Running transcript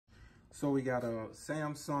So we got a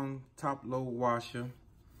Samsung top load washer,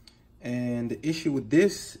 and the issue with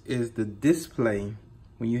this is the display.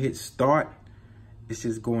 When you hit start, it's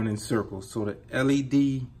just going in circles. So the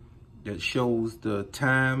LED that shows the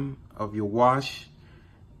time of your wash,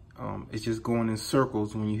 it's just going in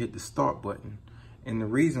circles when you hit the start button. And the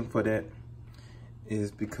reason for that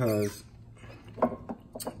is because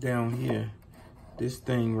down here, this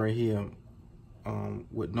thing right here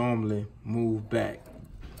would normally move back.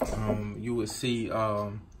 You would see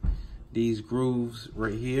these grooves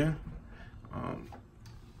right here.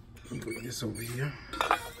 Let me put this over here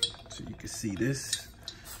so you can see this.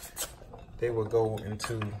 They will go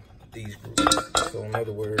into these grooves. So in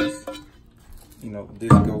other words, you know, this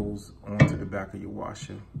goes onto the back of your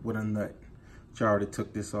washer with a nut. Which I already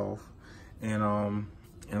took this off. And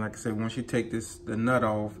like I said, once you take the nut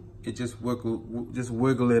off, it just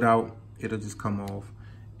wiggle it out. It'll just come off.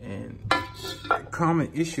 And the common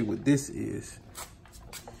issue with this is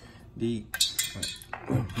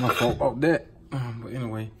my fault about that. But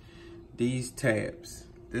anyway, these tabs,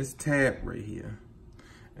 this tab right here,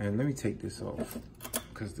 and let me take this off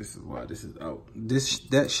because this is why this is out.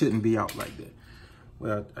 That shouldn't be out like that.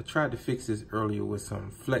 Well, I tried to fix this earlier with some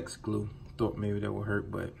flex glue. Thought maybe that would hurt,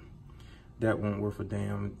 but that won't worth a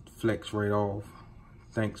damn. Flex right off.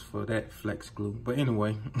 Thanks for that, flex glue. But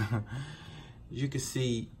anyway, you can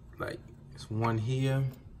see, like, it's one here,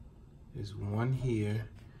 there's one here,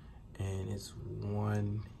 and it's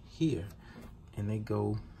one here, and they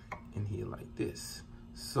go in here like this.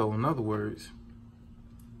 So in other words,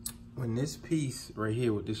 when this piece right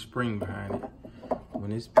here with this spring behind it, when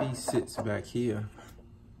this piece sits back here,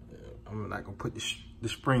 I'm not gonna put the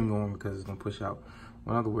spring on because it's gonna push out.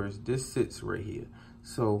 In other words, this sits right here.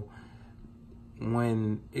 So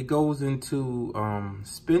when it goes into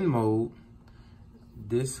spin mode,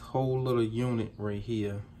 this whole little unit right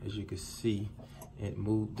here, as you can see,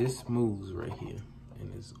 this moves right here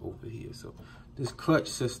and it's over here. So this clutch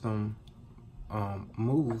system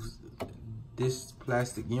moves this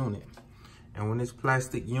plastic unit. And when this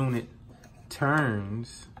plastic unit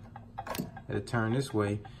turns, it'll turn this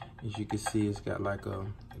way. As you can see, it's got like a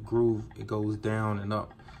groove. It goes down and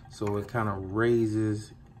up. So it kind of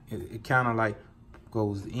raises, it kind of like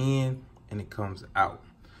goes in and it comes out.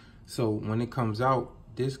 So when it comes out,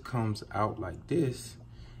 this comes out like this,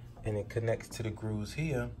 and it connects to the grooves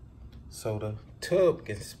here so the tub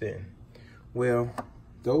can spin. Well,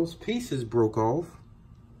 those pieces broke off.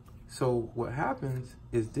 So what happens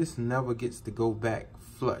is this never gets to go back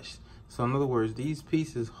flush. So in other words, these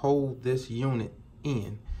pieces hold this unit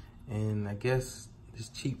in. And I guess this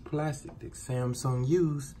cheap plastic that Samsung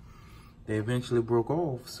used, they eventually broke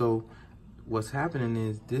off. So what's happening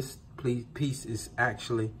is this piece is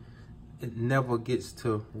actually, it never gets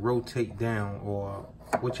to rotate down or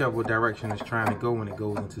whichever direction it's trying to go when it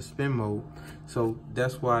goes into spin mode. So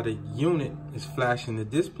that's why the unit is flashing the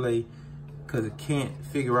display, because it can't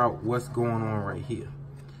figure out what's going on right here.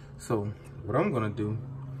 So what I'm gonna do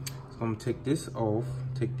is I'm gonna take this off,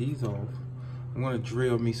 take these off. I'm gonna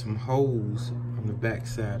drill me some holes on the back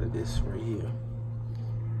side of this right here.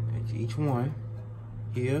 And each one,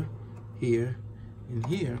 here, here, and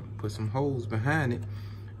here. Put some holes behind it,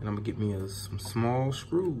 and I'm gonna get me some small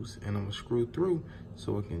screws, and I'm gonna screw through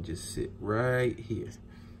so it can just sit right here.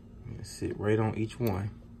 And sit right on each one.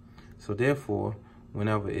 So therefore,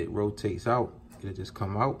 whenever it rotates out, it'll just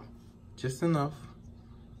come out just enough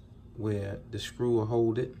where the screw will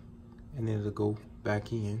hold it, and then it'll go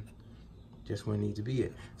back in just where it needs to be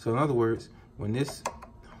at. So in other words, when this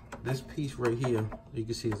piece right here, you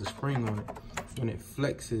can see there's a spring on it. When it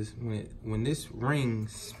flexes, when this ring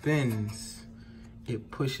spins, it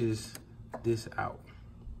pushes this out.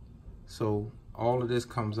 So all of this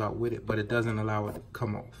comes out with it, but it doesn't allow it to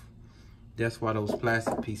come off. That's why those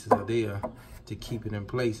plastic pieces are there, to keep it in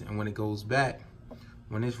place. And when it goes back,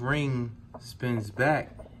 when this ring spins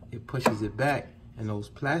back, it pushes it back, and those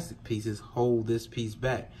plastic pieces hold this piece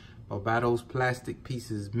back. But by those plastic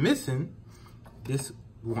pieces missing, this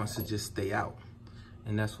wants to just stay out.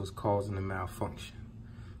 And that's what's causing the malfunction.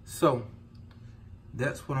 So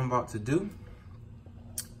that's what I'm about to do.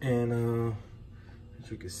 And as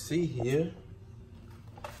you can see here,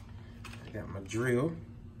 I got my drill.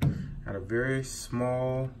 Got a very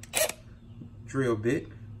small drill bit,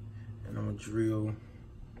 and I'm gonna drill,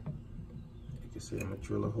 you can see I'm gonna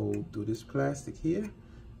drill a hole through this plastic here, and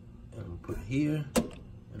I'm gonna put here,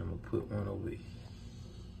 and I'm gonna put one over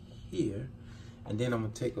here, and then I'm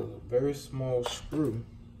gonna take a very small screw,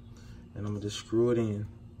 and I'm gonna just screw it in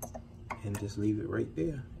and just leave it right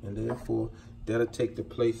there. And therefore, that'll take the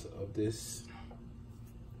place of this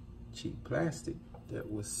cheap plastic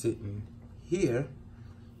that was sitting here,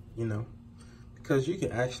 you know, because you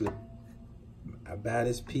can actually buy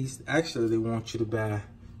this piece. Actually, they want you to buy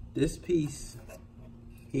this piece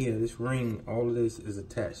here, this ring. All of this is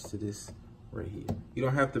attached to this right here. You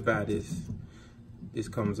don't have to buy this. This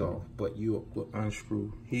comes off, but you will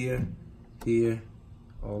unscrew here, here,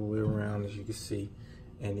 all the way around, as you can see.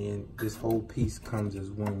 And then this whole piece comes as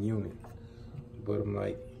one unit. But I'm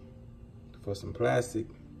like, for some plastic,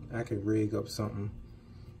 I could rig up something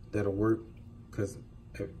that'll work. Because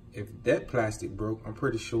if that plastic broke, I'm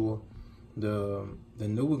pretty sure the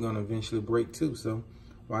new one gonna eventually break too. So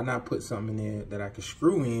why not put something in there that I can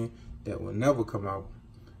screw in that will never come out,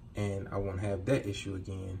 and I won't have that issue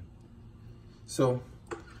again. So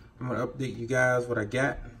I'm gonna update you guys what I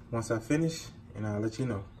got once I finish, and I'll let you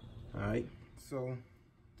know. All right. So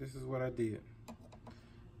this is what I did,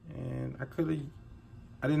 and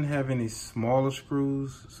I didn't have any smaller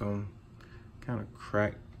screws, so I'm kind of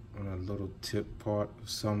cracked on a little tip part of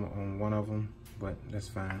some on one of them, but that's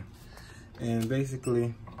fine. And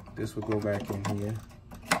basically, this will go back in here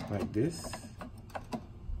like this.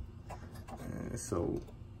 And so,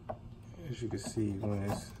 as you can see, when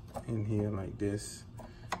it's in here like this,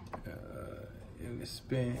 in the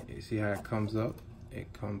spin, you see how it comes up?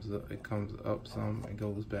 It comes up some, it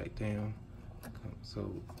goes back down.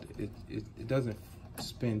 So it doesn't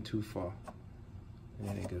spin too far, and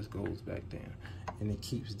then it just goes back down, and it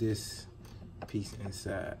keeps this piece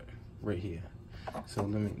inside right here. So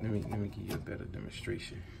let me give you a better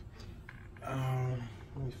demonstration.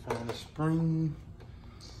 Let me find the spring.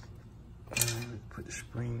 Put the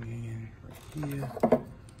spring in right here.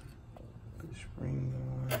 Put the spring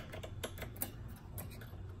on.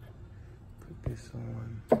 Put this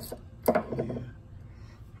on here.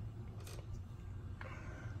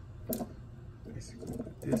 Basically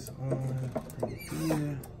put this on right here. See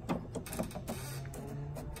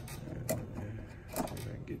if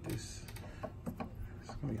I can get this.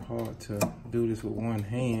 It's gonna be hard to do this with one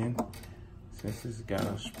hand since it's got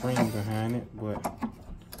a spring behind it, but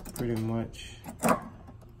pretty much.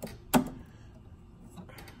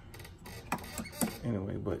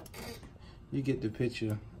 Anyway, but you get the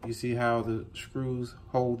picture. You see how the screws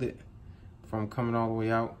hold it from coming all the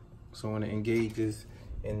way out. So when it engages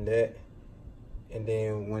in that, and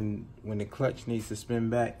then when the clutch needs to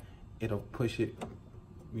spin back, it'll push it,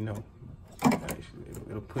 you know, actually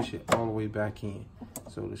it'll push it all the way back in.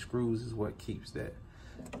 So the screws is what keeps that.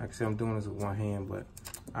 Like I said, I'm doing this with one hand, but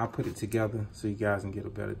I'll put it together so you guys can get a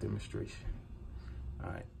better demonstration.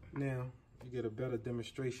 All right, now you get a better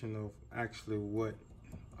demonstration of actually what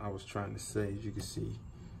I was trying to say. As you can see,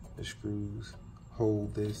 the screws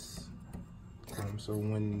hold this. So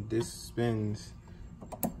when this spins,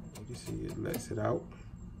 you can see it lets it out,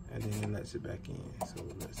 and then it lets it back in. So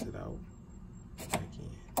it lets it out, back in.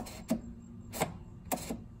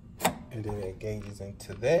 And then it engages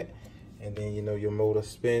into that. And then, you know, your motor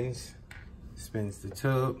spins the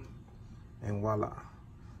tub, and voila.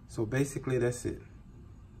 So basically that's it.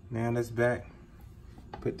 Now let's back,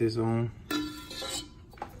 put this on. All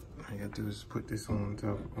I gotta do is put this on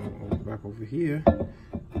top, back over here.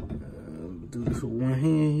 Do this with one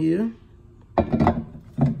hand here.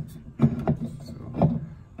 So,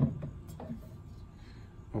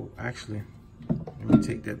 oh, actually, let me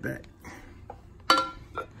take that back.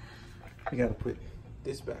 I gotta put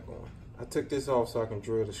this back on. I took this off so I can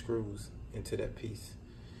drill the screws into that piece.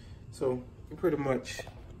 So you pretty much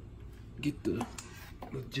get the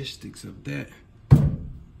logistics of that.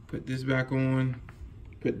 Put this back on,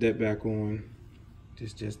 put that back on.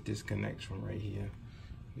 This just disconnects from right here.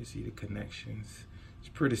 You see the connections. It's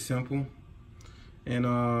pretty simple.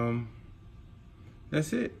 And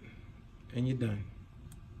that's it. And you're done.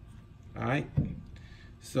 All right.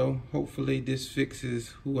 So hopefully this fixes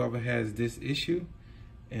whoever has this issue.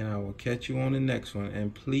 And I will catch you on the next one.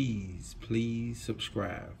 And please, please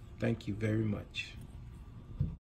subscribe. Thank you very much.